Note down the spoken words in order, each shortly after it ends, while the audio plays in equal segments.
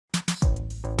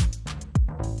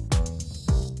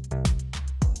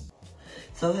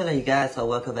So hello you guys, so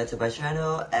welcome back to my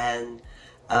channel, and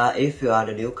if you are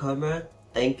the newcomer,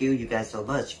 thank you guys so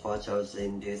much for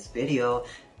choosing this video.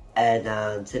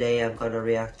 And today I'm gonna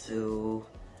react to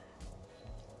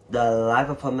the live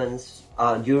performance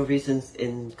on Eurovision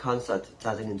in concert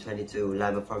 2022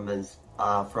 live performance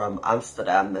from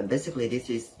Amsterdam. And basically this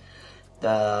is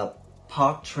the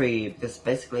part 3, because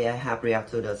basically I have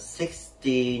reacted to the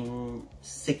 16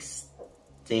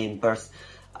 burst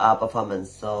performance.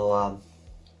 So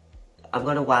I'm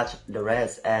gonna watch the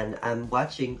rest, and I'm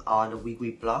watching on the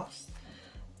weekly vlogs.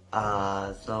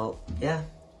 So yeah,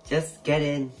 just get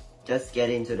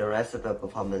into the rest of the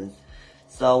performance.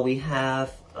 So we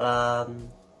have right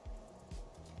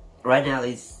now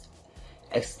is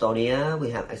Estonia.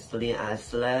 We have Estonia,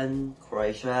 Iceland,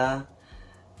 Croatia,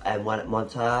 and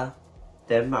Malta,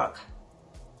 Denmark.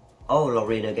 Oh,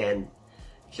 Lorraine again,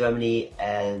 Germany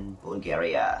and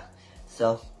Bulgaria.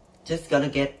 So just gonna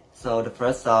get. So the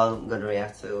first song I'm gonna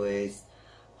react to is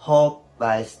Hope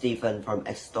by Stephen from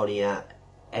Estonia,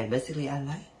 and basically I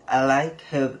like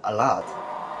him a lot.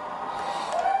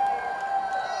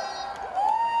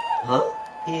 Huh?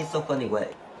 He's so funny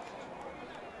way.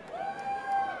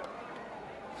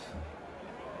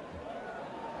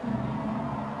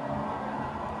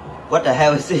 What the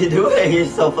hell is he doing?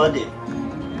 He's so funny.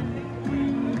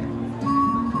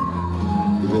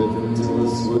 Tell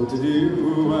us what to do.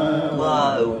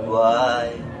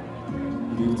 Why?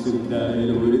 You tonight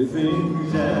with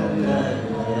things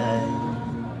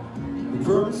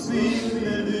promise me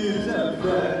that is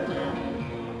right.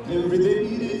 Every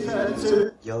day they try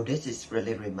to. Yo, this is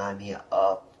really remind me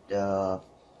of the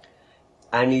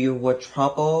I Knew You Were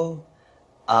Trouble,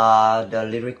 the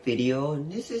lyric video.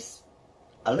 This is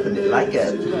a little bit like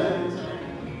it.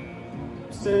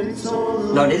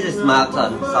 No, this is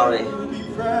Martin, sorry.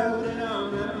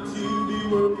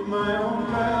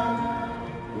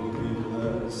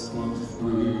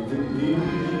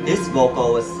 His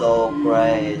vocal was so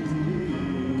great.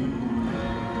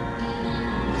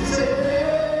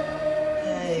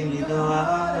 Hey, little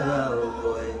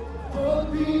boy.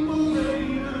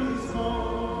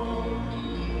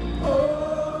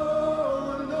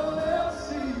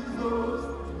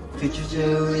 Could you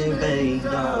tell me, baby,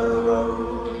 no?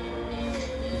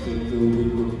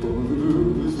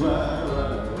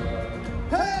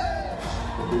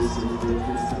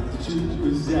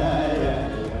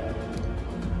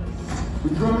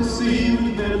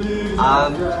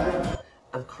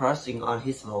 I'm crushing on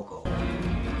his vocal.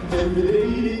 Every day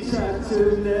they try to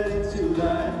let it to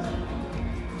life.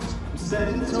 I'm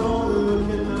standing tall and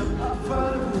looking up. I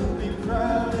thought I would be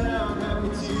proud, and I'm happy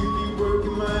to be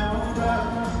working my own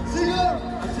route. Sing up!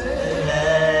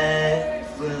 Hey,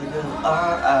 we'll do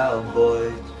our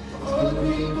boys.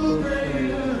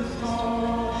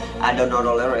 I don't know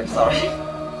the lyrics, sorry.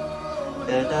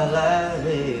 Let the light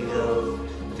go,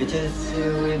 bitches to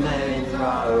remain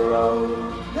round.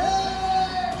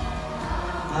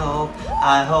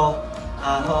 I hope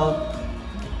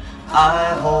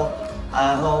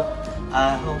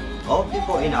all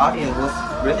people in the audience was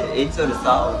really into the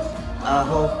song. I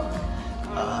hope.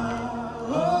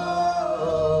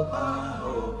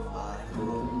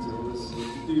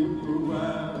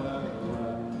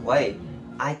 Wait,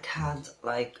 I can't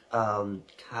like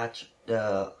catch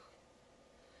the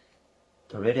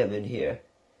rhythm in here.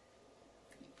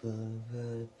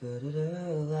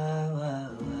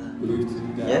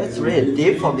 Yeah, it's really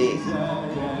deep for me.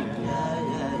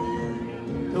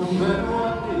 No matter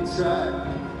what they try,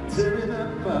 tearing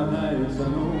up our lives, I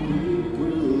know we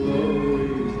will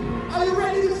always. Are you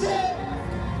ready to say?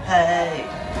 Hey.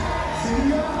 Sing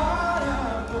your heart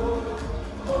out, boy.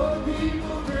 All the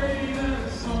people great and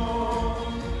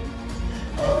song.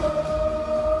 Oh,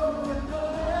 when the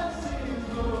blessing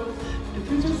goes, the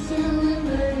future still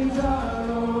remains our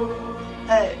own.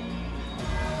 Hey.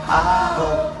 I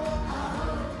hope.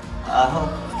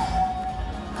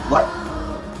 What?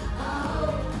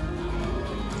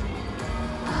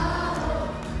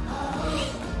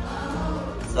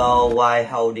 So why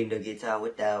holding the guitar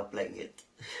without playing it?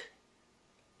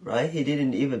 Right? He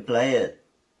didn't even play it.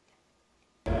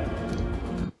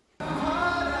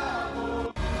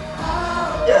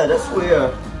 Yeah, that's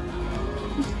weird.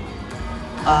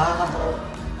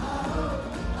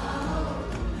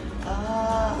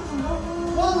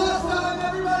 One last time,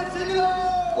 everybody sing it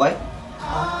out. Wait. I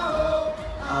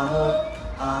hope.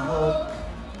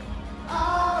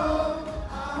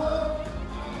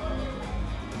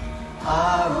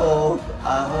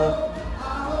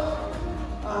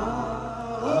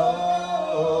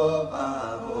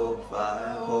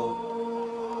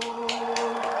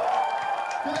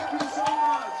 Thank you so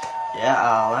much. Yeah,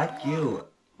 I like you.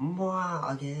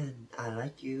 Mwah, again. I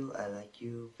like you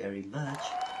very much.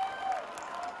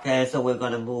 Okay, so we're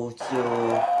gonna move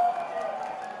to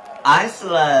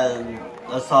Iceland.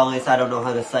 The song is, I don't know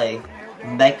how to say,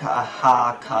 Make a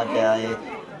Hakani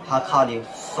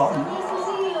song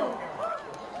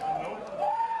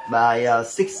by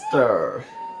Sister.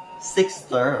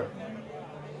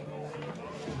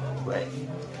 Wait.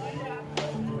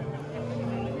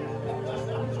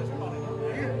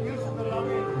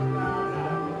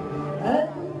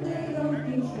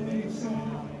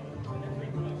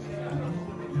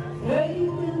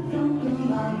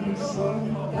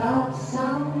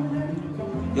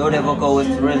 Yo, the vocal is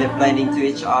really blending to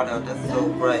each other. That's so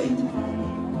great.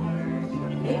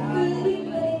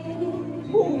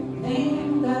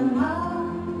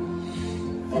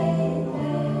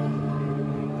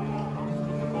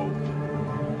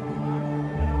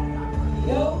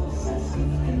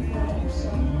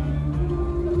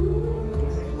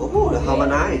 Oh, the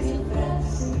harmonize.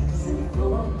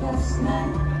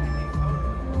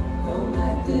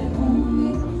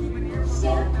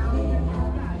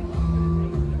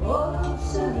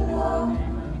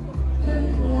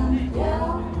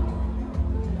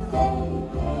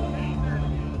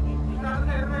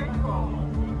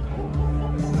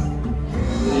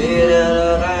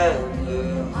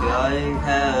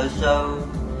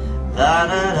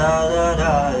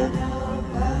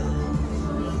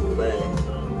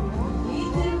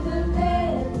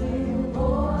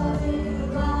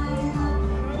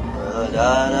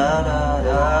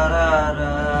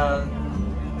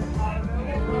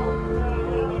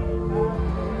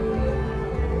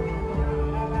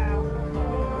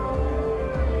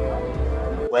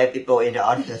 Where people in the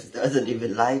audience doesn't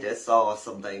even like the song or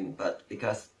something, but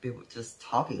because people just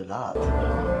talking a lot.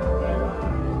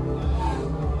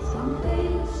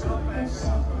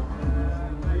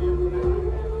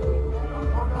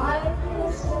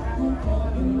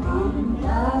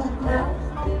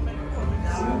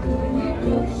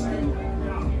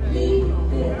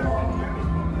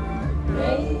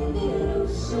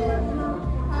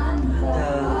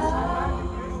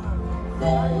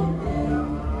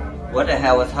 What the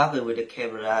hell was happening with the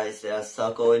camera? Is there a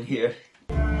circle in here?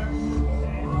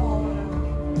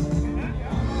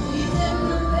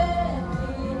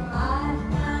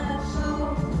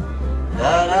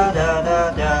 Da da da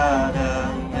da da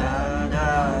da da.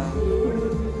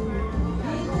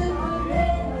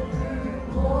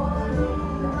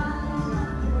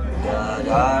 Da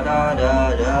da da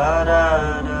da da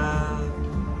da da.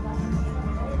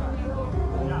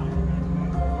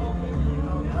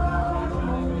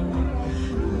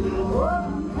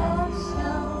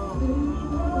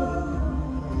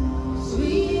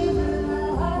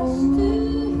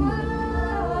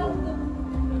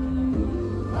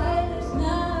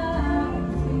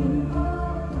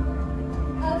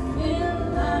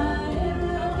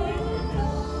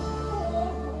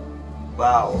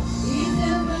 Wow.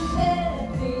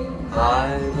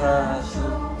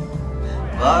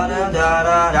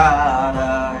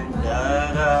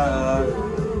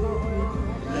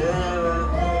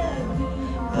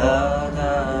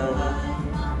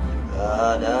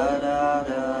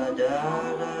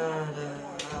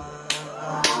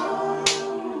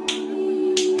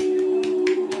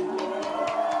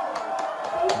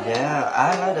 Yeah,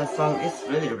 I like the song. It's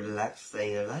really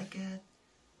relaxing. I like it.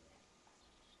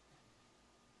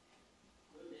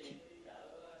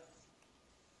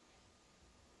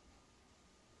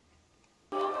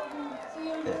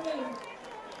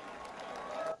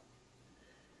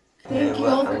 Thank you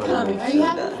all for coming. Are you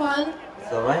having fun?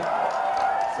 So right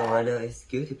now it's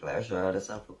Guilty Pleasure, the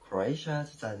song for Croatia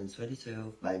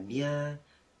 2022 by Mia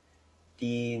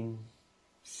Dean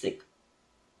Sick.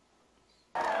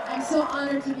 I'm so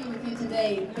honored to be with you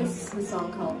today. This is the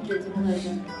song called Guilty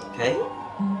Pleasure. Okay?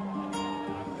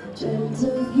 Dreamt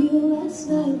of you last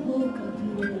night, woke up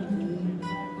in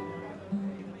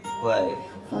Wait.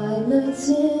 5 nights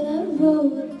in a row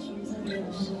with dreams I've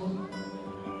never shown.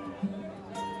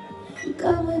 You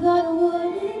come without a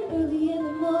warning, early in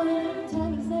the morning.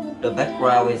 Time is never The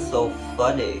background is so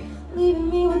funny. leaving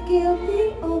me with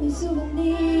guilty, only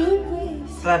souvenir grace.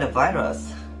 It's like a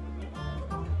virus.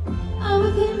 I'm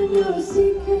a thief and you're a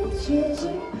secret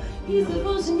treasure. Use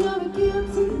devotion, you're a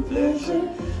guilty pleasure.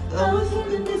 I'm a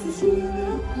thief and this is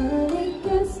healing, honey.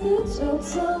 Guess the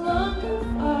joke's no longer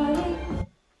funny.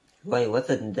 Wait, what's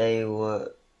it? They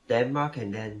were Denmark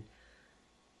and then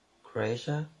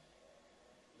Croatia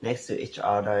next to each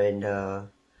other in the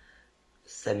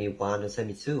semi-1 or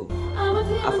semi-2.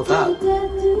 I forgot.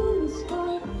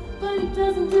 But it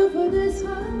doesn't do for this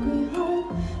hungry heart.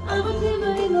 I'm a thief,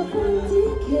 but ain't no friend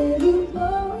to care. You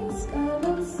always got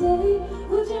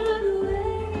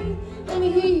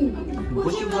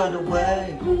run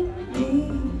away?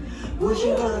 Would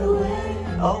you run away?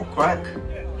 Oh, crack.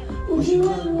 Would you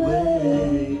run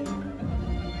away?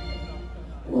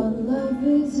 One love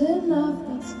is enough,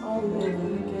 that's all we're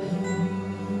again.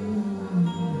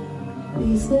 At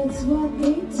least that's what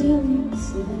they tell you,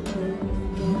 so again.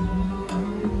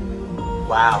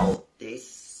 Wow, this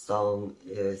song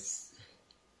is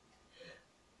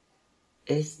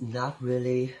not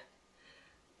really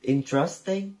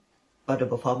interesting, but the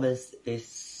performance is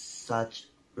such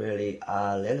really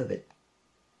a little bit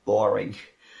boring.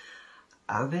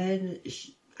 I mean,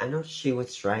 I know she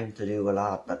was trying to do a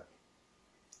lot, but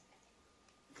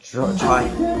try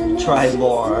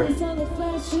more.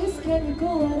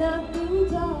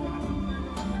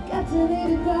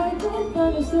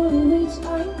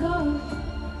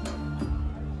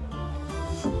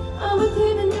 I'm a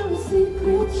kid and you're a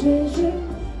secret treasure.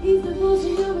 He's the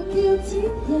motion of a guilty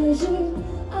pleasure.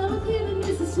 I'm a kid and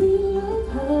this is sweet love,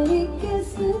 honey. Guess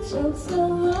the joke's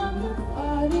still on the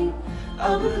party.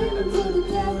 I'm a kid until the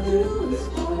death do us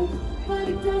part. But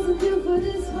it doesn't do for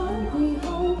this heart we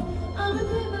hold. I'm a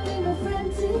kid but ain't no friend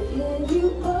to hear you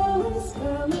always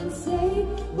come and say,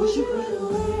 would you run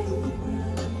away?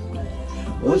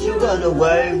 Would you run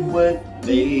away with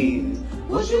me?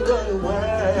 Would you run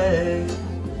away?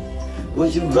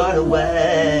 Would you run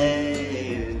away?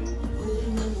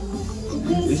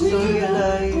 Is this real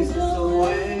life?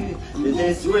 Is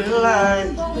this real life?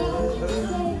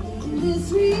 In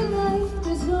this real life,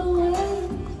 there's no way.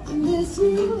 In this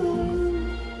real life,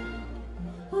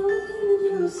 I'm living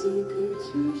your secret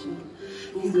treasure.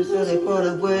 You can only for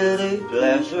the wedding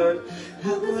pleasure.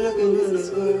 I'm looking at the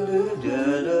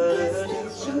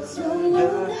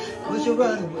would you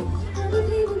run away? I'm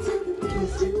even take the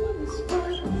best in this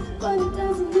part, but it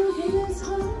doesn't do for this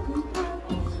heart.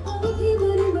 I'm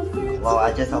even in my friends. Wow, I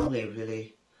just only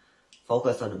really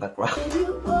focus on the background.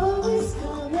 You always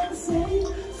come and say,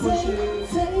 would you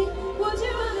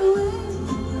run away?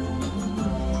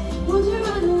 Would you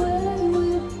run away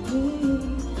with me?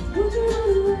 Would you run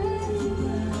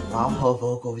away? Wow, her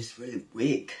vocal is really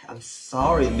weak. I'm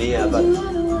sorry, Mia, but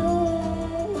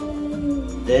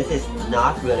this is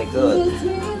not really good. In this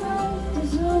real life,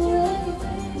 there's no way.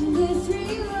 In this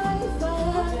real life, I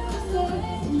have to say.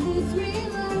 In this real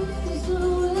life, there's no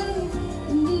way.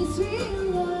 In this real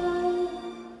life.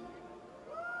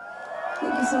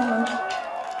 Thank you so much.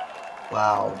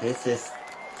 Wow, this is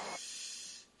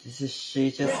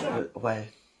she just wait.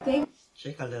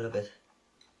 Shake a little bit.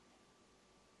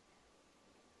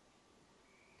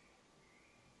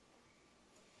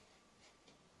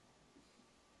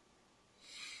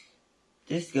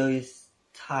 This girl is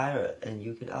tired, and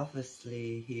you can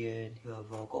obviously hear in her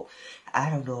vocal. I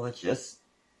don't know, it's just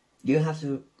you have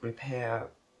to prepare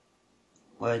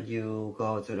when you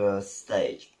go to the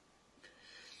stage.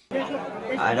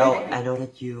 I know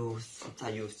that you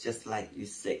sometimes you just like you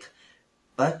sick,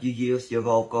 but you use your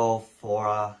vocal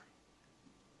for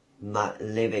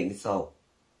living, so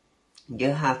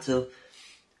you have to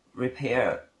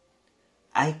prepare.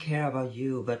 I care about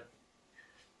you, but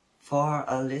for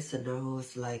a listener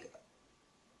who's like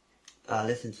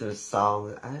listen to the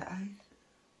song, I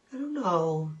don't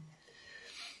know.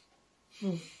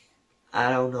 I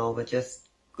don't know, but just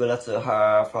good luck to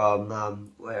her from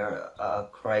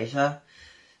Croatia.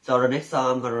 So the next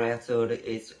song I'm gonna react to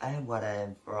is I Am What I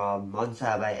Am from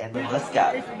Monta by Emma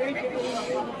Muscat.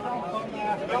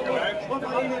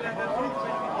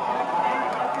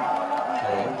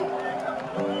 Okay.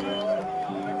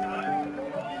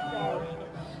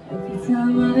 Every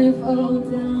time I fall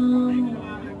down,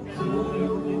 as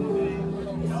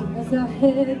soon as I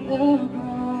hit the ground,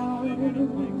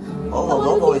 Oh, her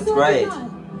vocal is great.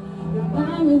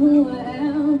 remind me who I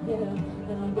am, yeah,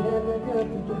 and I'll never cut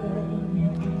the girl.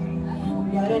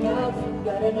 Got enough,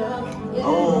 yeah.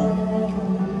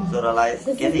 Oh, so the lights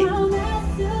This getting. is my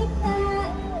master plan.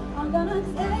 I'm gonna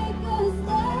take a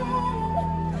stand.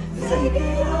 Take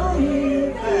it all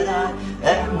in, but I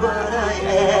am what I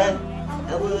am.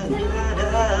 I would take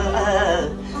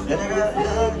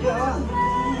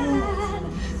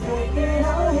it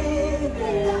all in, but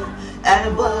I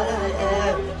am what I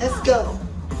am. Let's go.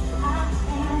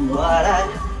 What I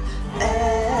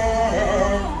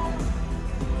am.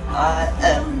 I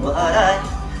am what I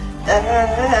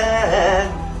am.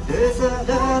 It's a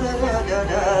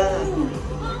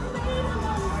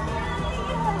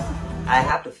I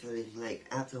have the feeling like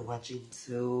after watching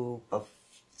two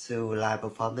live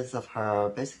performances of her,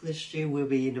 basically she will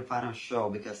be in the final show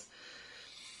because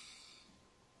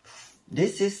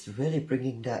this is really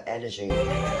bringing the energy.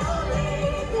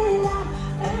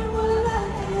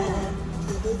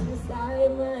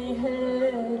 Inside my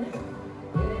head.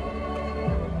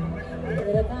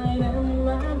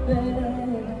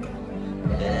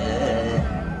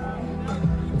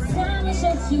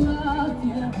 you off,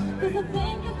 yeah. 'Cause I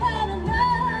think I've had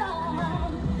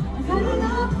enough. I've had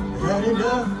enough. Had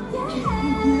enough.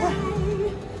 Yeah.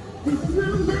 This is my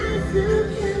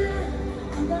masterplan.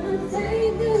 I'm gonna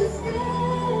take this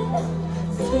step.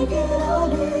 Take it all,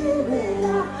 leave it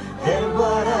all. And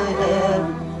what I am.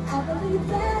 I believe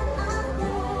that I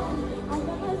can. I'm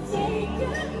gonna take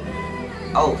it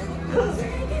back. Oh.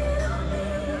 Take it all,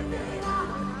 leave it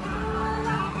all.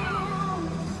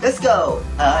 Let's go.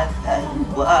 I am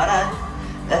what I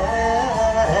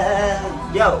am.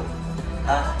 Yo. I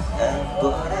am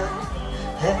what I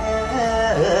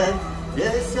am.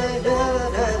 They say da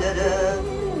da da da.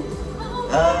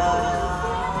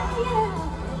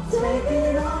 Take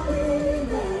it all,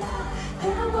 leave it all.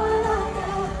 And what I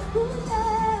am.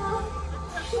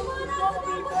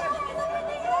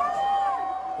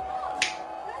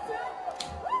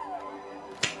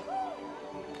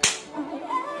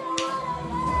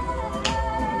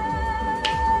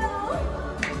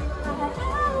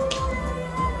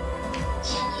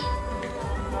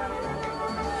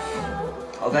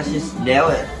 Oh gosh, she's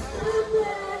nailed it.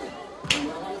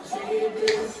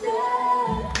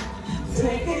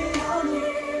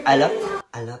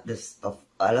 I love this stuff.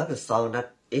 I love the song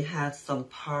that it has some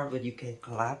part where you can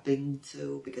clap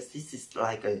into, because this is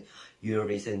like a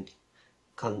Eurovision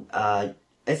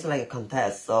it's like a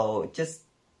contest, so just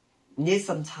need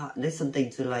something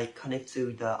to like connect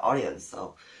to the audience.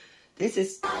 So this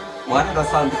is one of the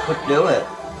songs that could do it.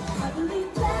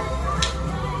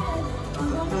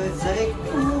 Take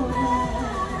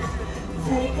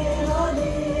it or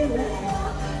leave it.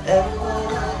 And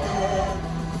what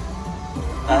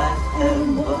I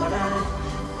am what I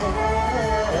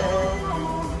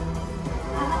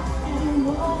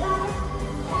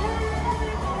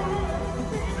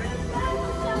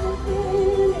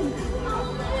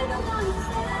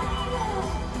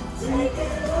Take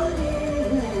it or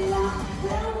leave it all.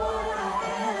 And what I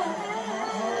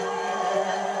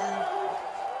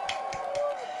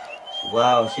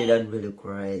Wow, she done really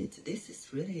great. This is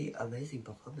really amazing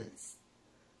performance.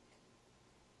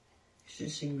 She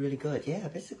sing really good. Yeah,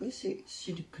 basically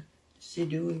she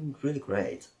doing really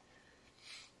great.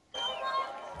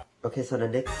 Okay, so the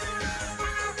next.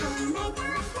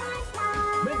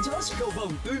 Mentos cầu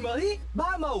vồng tươi mới,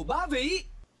 3 màu 3 vị.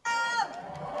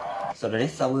 So the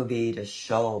next song will be the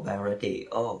show parody.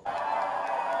 Oh.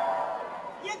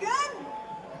 You good?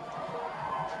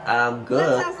 I'm Let's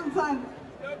good. have some fun.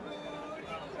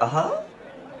 Uh-huh.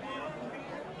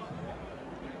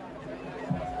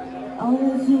 all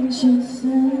the things you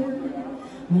said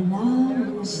when I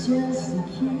was just a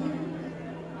kid.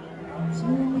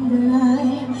 Told me that I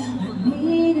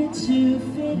needed to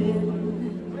fit in.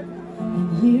 And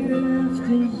year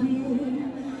after year,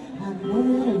 I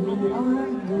never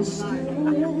understood.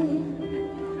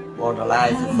 Well, the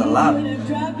lights is a lot.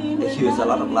 They use a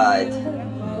lot of light.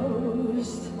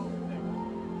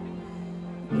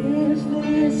 If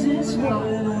this is what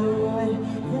I want,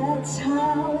 that's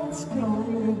how it's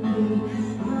gonna be.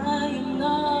 I am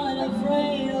not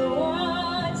afraid of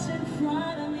what's in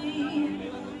front of me.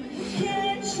 You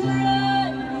can't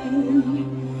try me,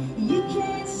 you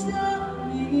can't stop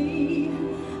me.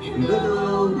 But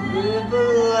I'll never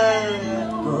let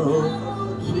go.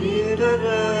 Here to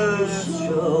the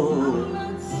show. I'm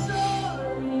not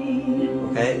sorry.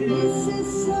 Okay. This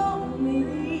is only,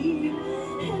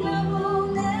 and I will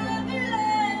never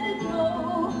let it go.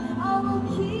 I will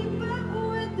keep up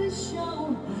with the show.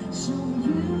 So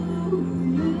you,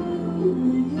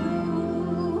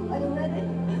 are you ready?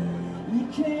 You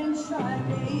can't try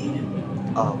me.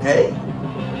 Okay.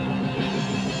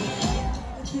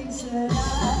 The things that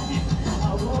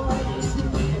I want you to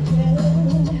forget.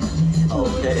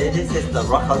 Okay, this is the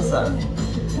rock concert.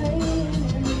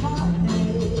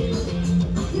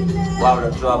 Wow,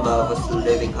 the drummer was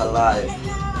living her life.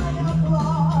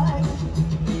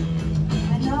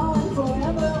 And now and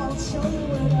forever I'll show you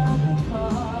what I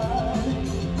become.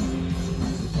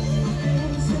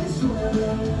 This is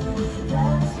love,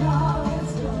 that's how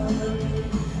it's gonna be.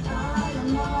 I am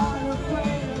not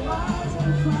afraid of what's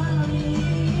in front of me.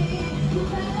 You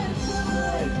can't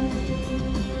try me, you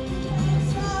can't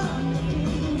stop me.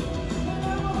 And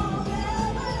I won't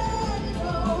ever let it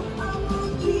go. I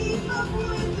will keep up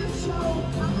with the show.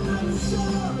 I'm not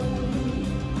sorry.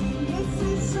 This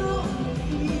is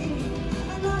only,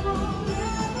 and I won't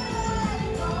ever let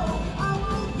it go. I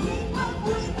will keep up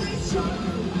with the show.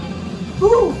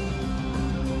 Woo!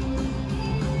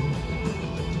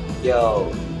 Yo.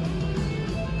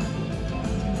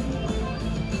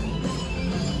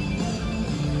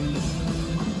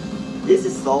 This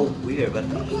is so weird, but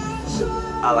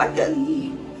I like it.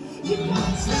 You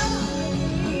can't stop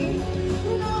me.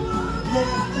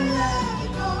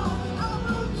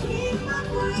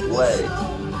 Wait.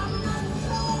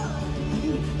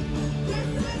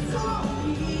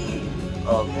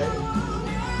 Okay.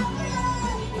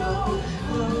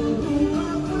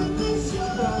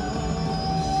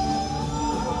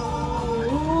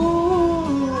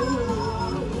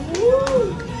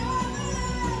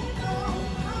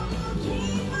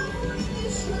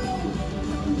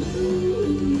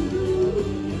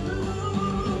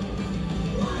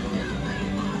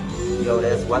 Yo,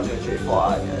 that's 1, 2, 3, 4.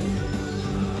 I guess.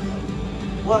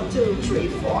 1, 2, 3,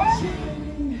 4.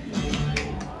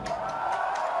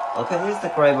 Okay, it's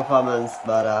a great performance,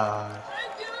 but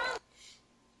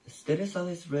still this song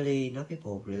is really not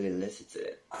people really listen to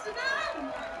it.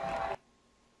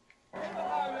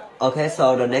 Okay,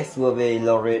 so the next will be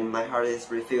Lauren. My heart is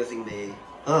refusing me.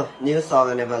 New song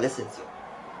I never listened to.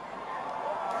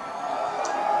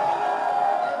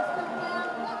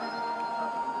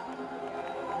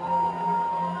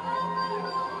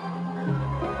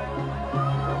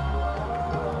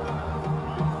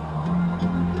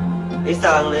 This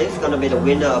song is gonna be the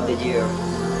winner of the year.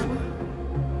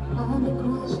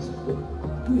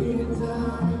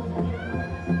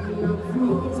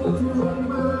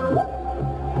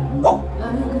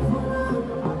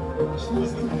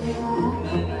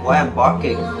 Why I'm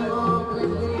barking?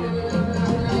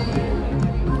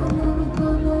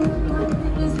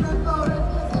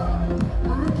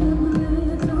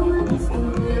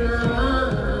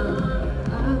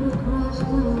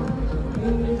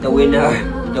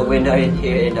 The winner is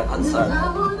here in the concert.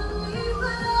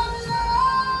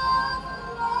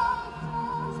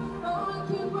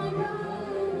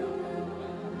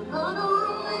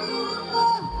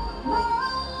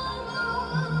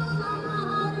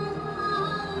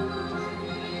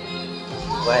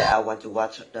 Why I want to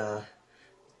watch the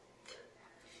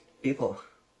people.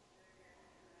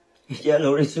 Yeah,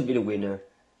 Lauren should be the winner.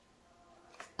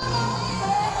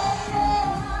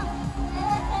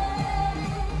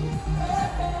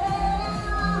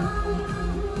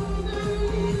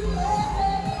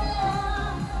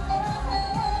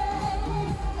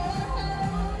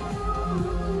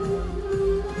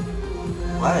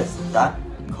 What is that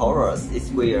chorus?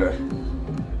 It's weird.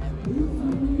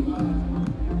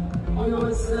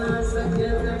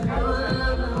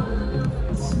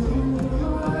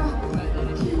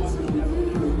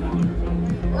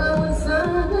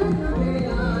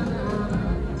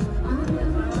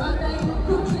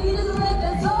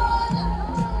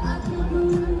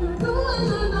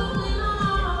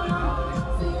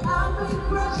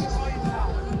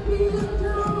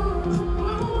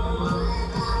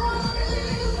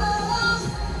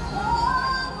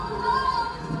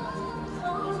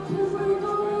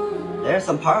 There's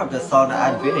some part of the song that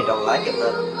I really don't like it,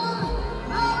 but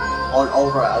all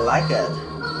over I like it.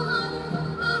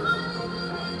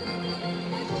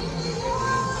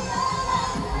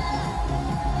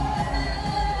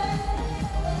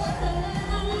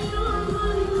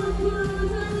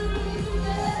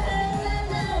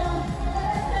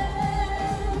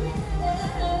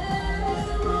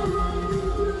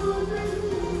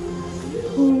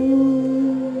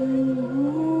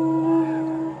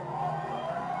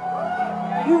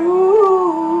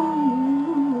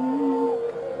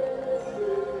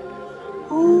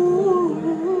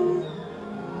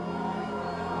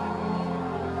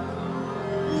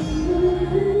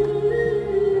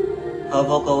 Her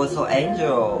vocal was so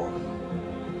angel.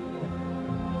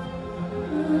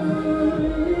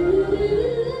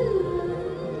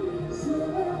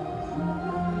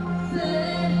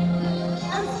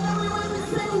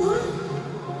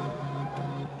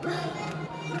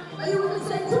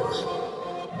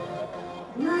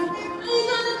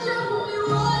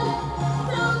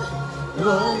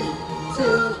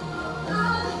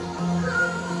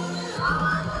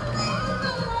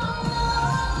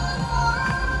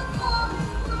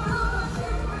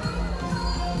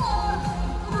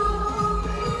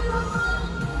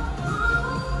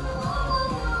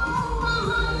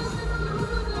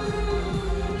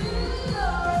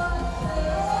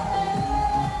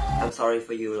 I'm sorry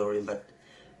for you, Lauren, but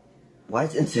why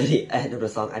until the end of the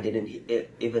song I didn't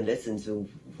even listen to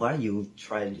what you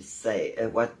trying to say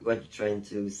and what you trying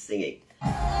to sing it.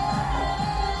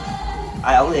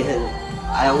 I only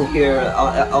hear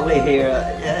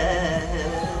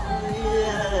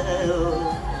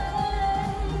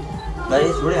but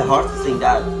it's really hard to sing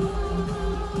that.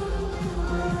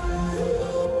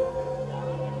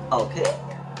 Okay.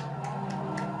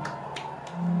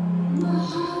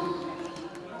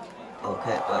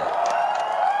 Okay, but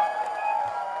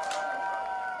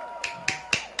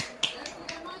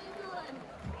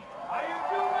How you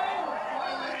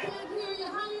doing?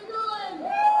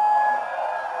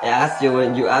 I asked you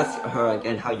when you ask her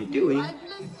again how you doing. I've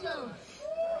missed you.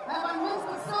 Have I missed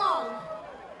a song?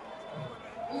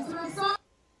 Is there a song?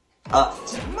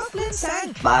 Mắt lên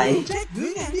sàn. Bye. Jack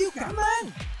gửi ngàn yêu cảm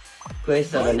ơn. Okay,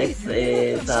 so the next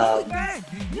is duy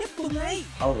nhất tuần này.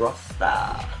 a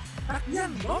rockstar. Đặt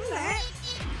nhanh bóng lẻ.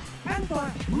 An toàn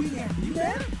 10.000 điểm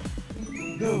đến.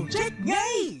 Go Jack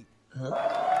ngay.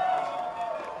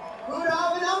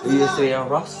 Do you see a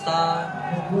rockstar?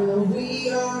 Well, we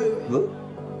are. Good.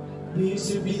 We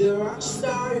used to be the rock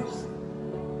stars.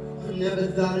 I never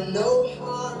thought of no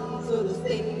harm until this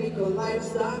thing we call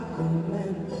lifestyle.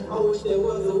 Man, I wish there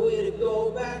was a way to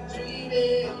go back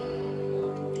dreaming.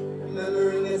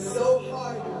 Remembering it so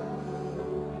hard.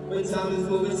 When time is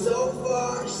moving so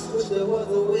fast. Wish there was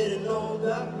a way to know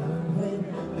that.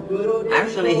 The good old days.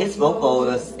 Actually, his vocal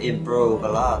was improved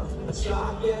a lot. I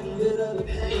try getting rid of the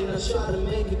pain. I try to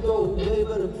make it go away,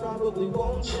 but it probably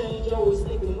won't change. Always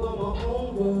thinking about my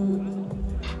own words.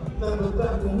 Remember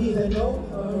back when we had no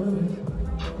hurt.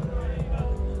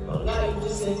 My life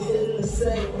just ain't hitting the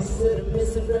same. Instead of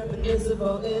missing, reminisce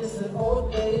about innocent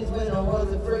old days when I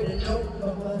was afraid of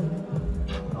nobody.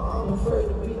 I'm afraid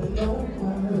to be the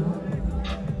nobody.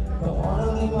 Don't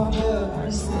wanna leave my bed. I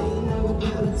stay never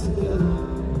better together.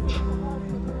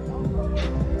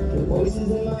 The voices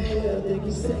in my head, they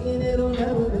keep saying it'll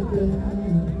never be good.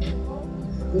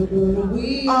 But where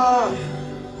we are,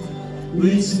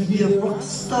 we used to be a rock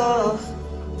star.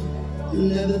 You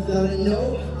never thought it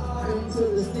no harm until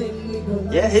this thing we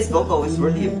go. Yeah, his vocal is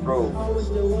really improved. I wish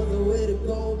there was a way to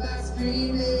go back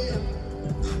screaming.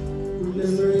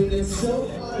 Remembering it so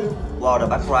hard. Wow, the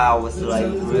background was like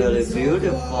really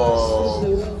beautiful.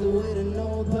 There was a way to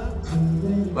know that.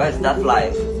 Where's that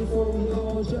life?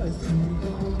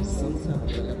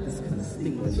 Sometimes I got this kind of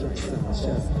stigma right in my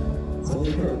chest. Its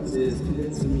only purpose is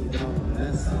convincing me that I'm a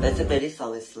mess. Basically, this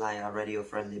song is like radio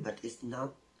friendly, but it's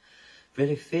not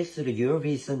really fit to the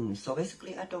Eurovision. So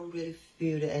basically, I don't really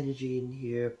feel the energy in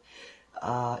here.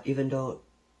 Even though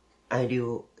I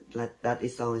do like that,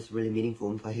 this song is really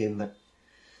meaningful for him, but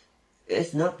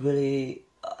it's not really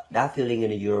that feeling in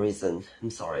the Eurovision.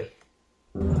 I'm sorry.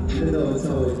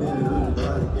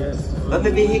 But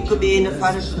maybe he could be in the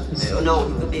final. No,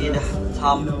 he could be in the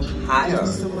top higher.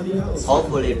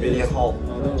 Hopefully, really hope.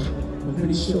 I'm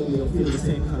pretty sure we'll feel the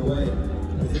same kind of way.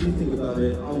 Because if you think about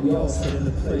it, aren't we all set in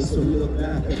a place where we look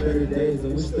back at better days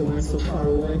and wish they weren't so far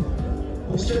away?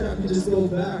 I'm sure I could just go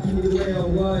back and be the way I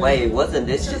was. Wait, wasn't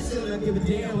this just... Still not give a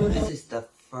damn what This is the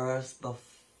first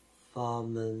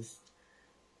performance.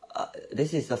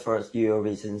 This is the first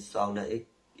Eurovision song that it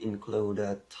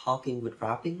included talking with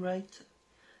rapping, right?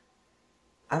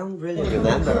 I don't really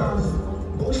remember.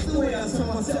 It's the way I saw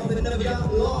myself and never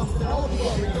got lost. And all the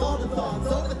worry, all the thoughts,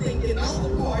 overthinking, all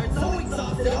the parts, so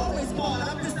exhausted, always fought.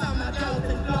 I'm just on my doubts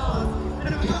and flaws.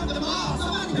 And I'm proud of them all, so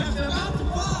I'm about to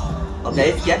fall. Okay,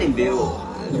 it's getting built.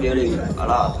 It's building a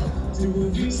lot.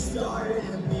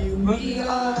 We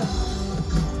are.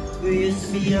 We used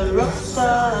to be a rock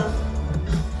star.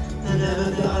 I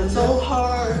never got so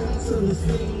hard until this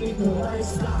thing we know I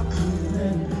stopped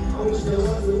breathing. I wish there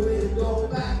was a way to go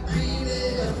back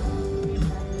breathing.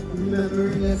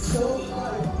 Remembering it so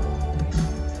hard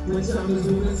when time is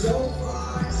moving so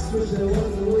fast. Wish there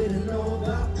was a way to know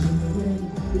that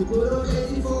breathing. The good old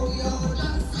days before we all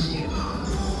just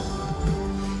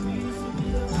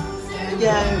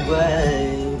Get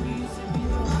away.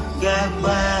 Get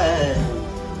away.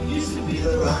 we used to be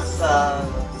The rock star.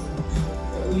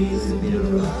 We used to be the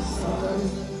rock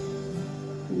stars.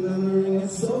 Remembering it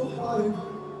so hard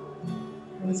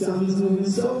when time is moving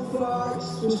so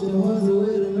fast. Wish there was a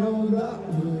way to know that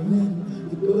moment.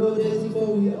 The good old days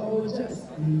before we all just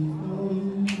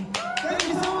home. Thank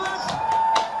you so much.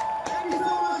 Thank you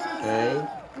so much. Okay.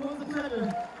 It was a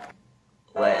pleasure.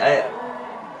 Wait,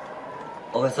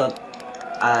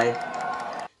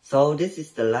 So this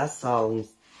is the last song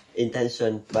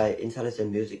intention by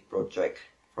Intelligent Music Project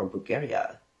from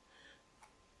Bulgaria.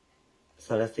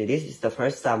 So let's see, this is the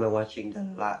first time I'm watching the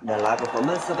live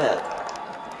performance of it.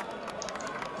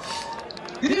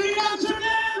 Good evening,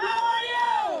 Amsterdam. How are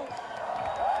you?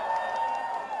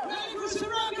 Ready for some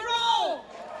rock and roll?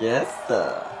 Yes,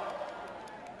 sir.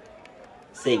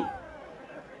 Sing.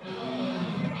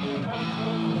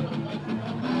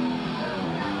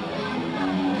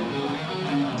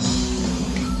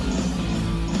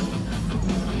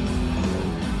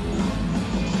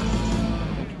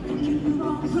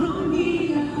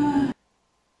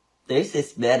 This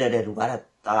is better than what I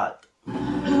thought.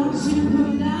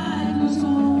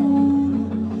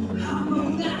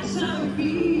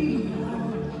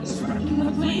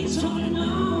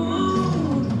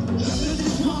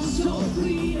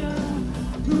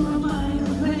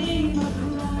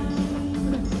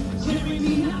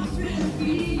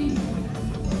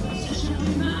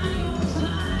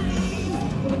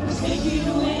 Taking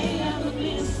away all the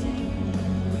blessing,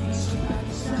 side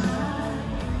to side.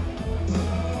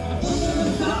 The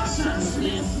thoughts I'm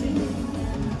listening,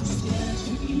 scared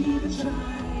to even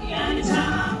try.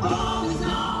 Anytime I'm always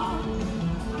gone,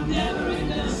 I'm never in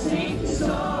the same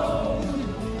zone.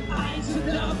 I took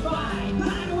the fight,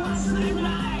 but once I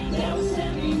right, they were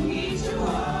sending me to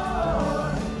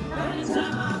war.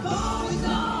 Anytime I'm always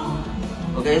gone.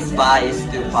 Okay, Spy is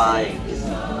still fine.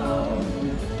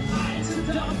 I took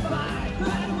the fight,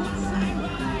 but once I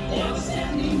right, they were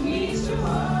sending me to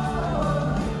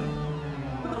war.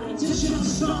 I'm just young,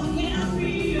 strong and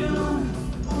real.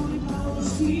 Only power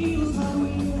steals my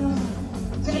will.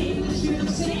 Take the ship,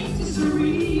 take this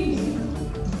real.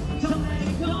 Don't let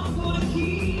it go for the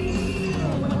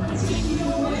kill. Take you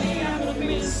away, I'm a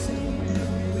missing.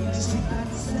 Side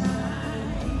to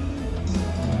side.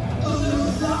 Oh, the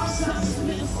thoughts I'm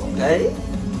missing. Okay.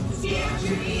 Scared to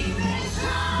even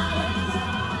try.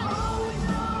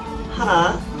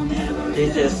 Huh?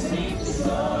 This is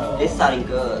it's sounding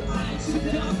good. I took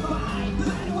the fight,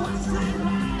 but once I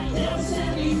right, they were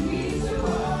sending me to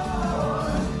war.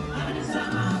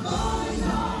 Anytime I'm always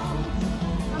home,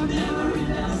 I'm never in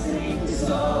the same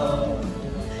zone.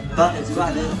 But it's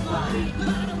rather Fight,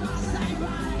 but once I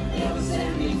right, they were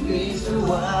sending me to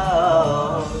war.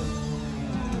 wow.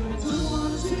 I don't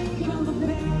wanna take on the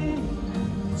pain,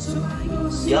 so I go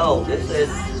Yo, this is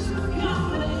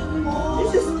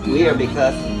weird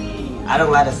because I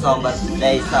don't like the song, but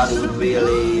they sound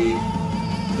really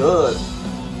good.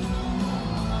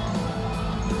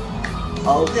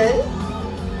 Okay.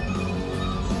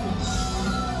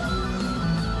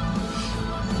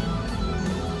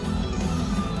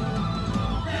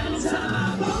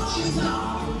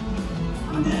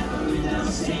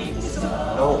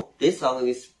 No, this song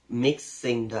is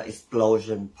mixing the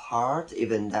explosion part.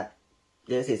 Even that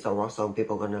this is a rock song,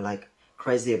 people gonna like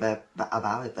crazy about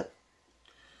it, but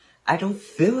I don't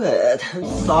feel it. I'm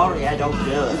sorry, I don't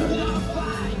feel it.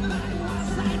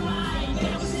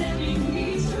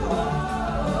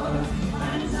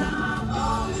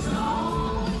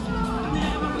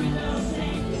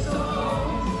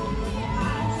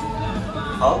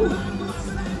 Oh.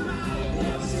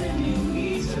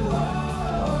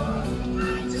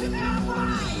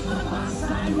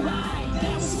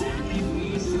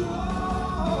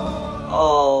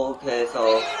 Oh, okay,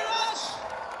 so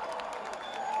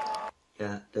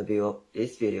yeah, the view of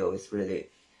this video is really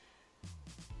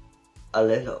a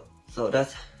little. So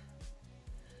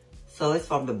it's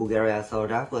from the Bulgaria. So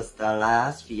that was the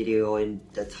last video in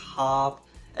the top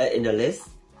in the list,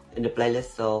 in the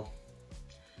playlist. So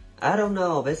I don't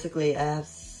know. Basically, I've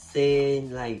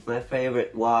seen like my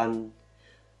favorite one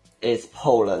is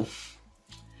Poland.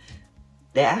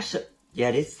 They actually,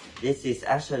 yeah, this is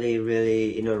actually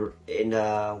really in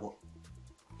a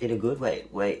good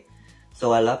way.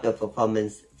 So I love the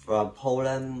performance from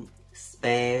Poland,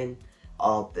 Spain,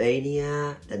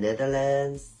 Albania, the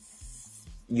Netherlands,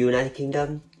 United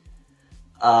Kingdom.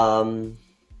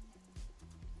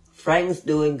 Frank's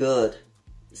doing good.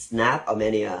 Snap,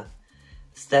 Armenia.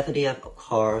 Stephanie, of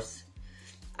course.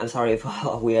 I'm sorry for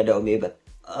weirdo me, but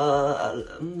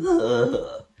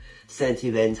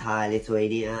Sentimental,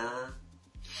 Lithuania.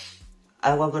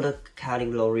 I was gonna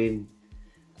counting Lorin.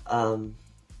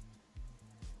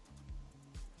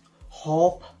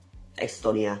 Hope,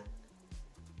 Estonia.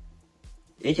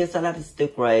 It's just a lot is still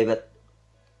great, but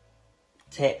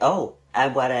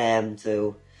I'm what I am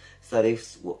too. So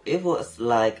it was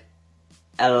like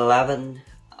 11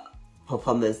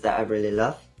 performance that I really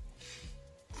love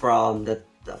from the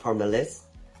list.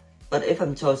 But if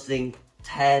I'm choosing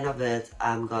 10 of it,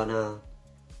 I'm gonna,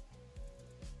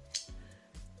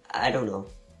 I don't know.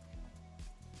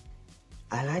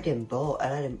 I like them both. I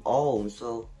like them all.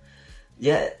 So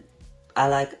yeah, I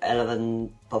like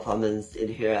 11 performance in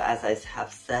here, as I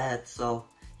have said. So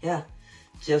yeah,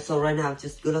 just so right now,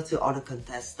 just good luck to all the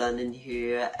contestant in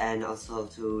here, and also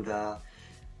to the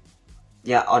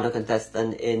all the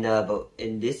contestant in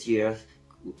this year.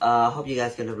 Hope you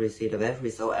guys gonna receive the best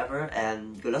result ever,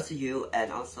 and good luck to you.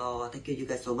 And also thank you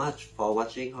guys so much for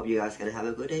watching. Hope you guys gonna have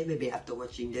a good day maybe after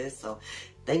watching this. So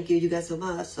thank you guys so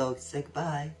much. So say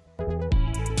goodbye.